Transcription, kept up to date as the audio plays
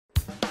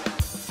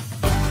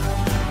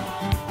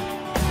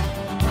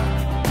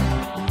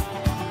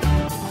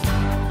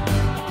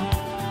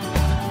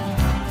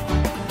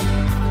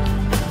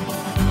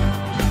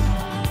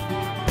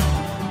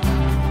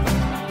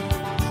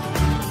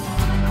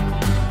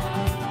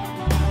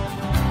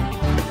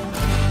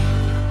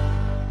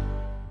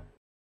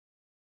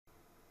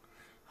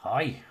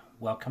Hi,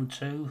 welcome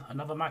to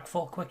another Mac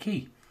 4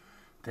 Quickie.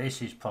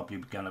 This is probably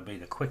going to be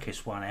the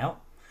quickest one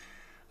out.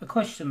 A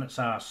question that's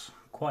asked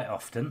quite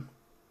often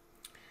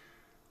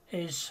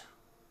is,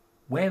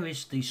 where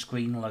is the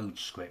screen load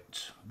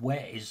script?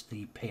 Where is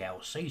the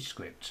PLC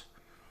script?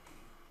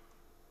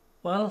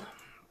 Well,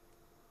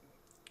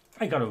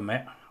 I got to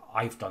admit,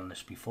 I've done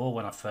this before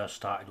when I first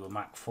started with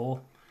Mac 4.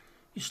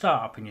 You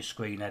start up in your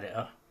screen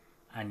editor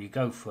and you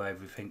go through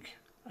everything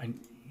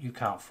and you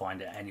can't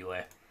find it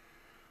anywhere.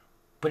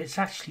 But it's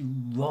actually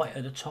right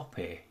at the top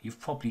here.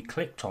 You've probably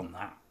clicked on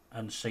that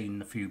and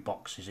seen a few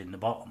boxes in the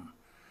bottom.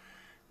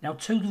 Now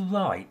to the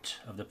right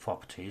of the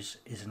properties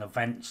is an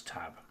events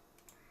tab.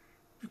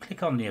 If you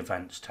click on the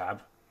events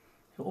tab,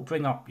 it will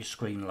bring up your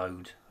screen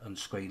load and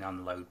screen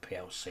unload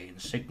PLC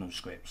and signal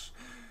scripts.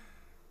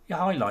 You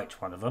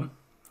highlight one of them,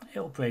 it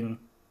will bring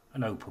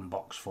an open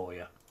box for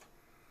you.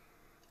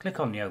 Click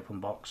on the open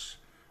box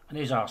and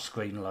here's our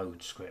screen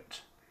load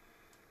script.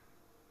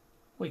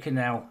 We can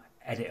now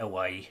edit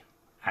away,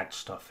 add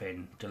stuff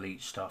in,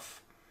 delete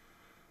stuff,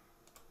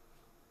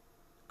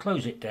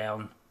 close it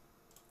down,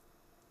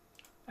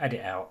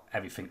 edit out,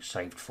 everything's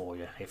saved for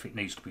you. If it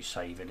needs to be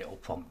saved, it'll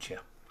prompt you.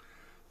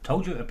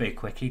 Told you it would be a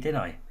quickie,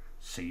 didn't I?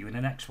 See you in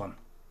the next one.